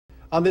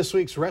On this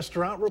week's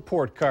Restaurant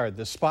Report Card,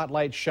 the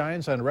spotlight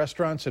shines on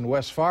restaurants in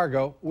West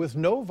Fargo with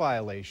no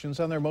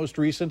violations on their most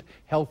recent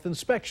health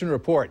inspection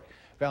report.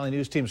 Valley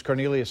News Team's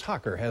Cornelius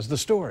Hawker has the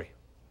story.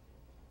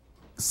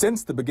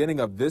 Since the beginning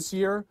of this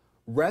year,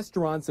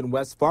 restaurants in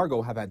West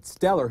Fargo have had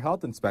stellar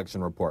health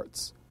inspection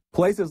reports.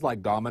 Places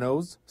like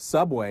Domino's,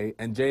 Subway,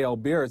 and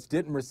JL Beers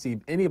didn't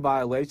receive any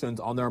violations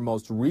on their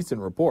most recent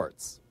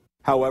reports.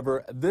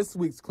 However, this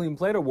week's Clean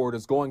Plate Award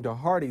is going to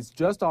Hardee's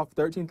just off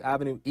 13th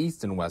Avenue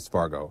East in West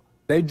Fargo.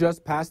 They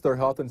just passed their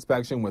health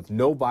inspection with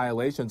no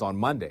violations on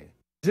Monday.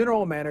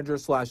 General manager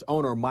 /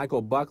 owner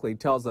Michael Buckley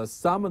tells us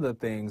some of the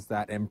things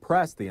that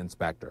impressed the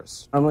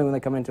inspectors. Normally when they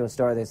come into a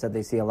store, they said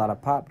they see a lot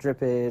of pop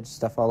drippage,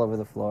 stuff all over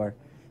the floor,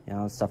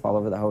 stuff all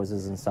over the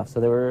hoses and stuff. So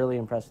they were really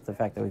impressed with the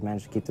fact that we've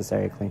managed to keep this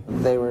area clean.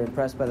 They were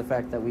impressed by the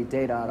fact that we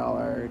date out all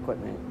our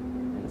equipment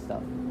and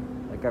stuff,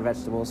 like our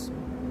vegetables.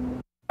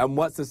 And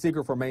what's the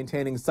secret for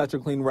maintaining such a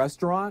clean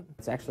restaurant?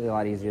 It's actually a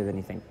lot easier than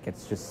you think.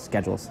 It's just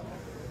schedules.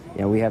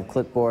 We have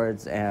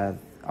clipboards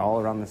all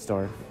around the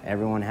store.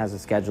 Everyone has a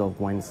schedule of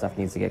when stuff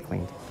needs to get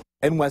cleaned.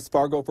 In West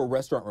Fargo for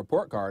Restaurant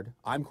Report Card,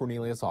 I'm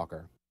Cornelius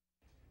Hawker.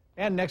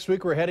 And next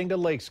week we're heading to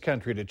Lakes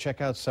Country to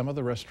check out some of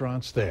the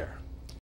restaurants there.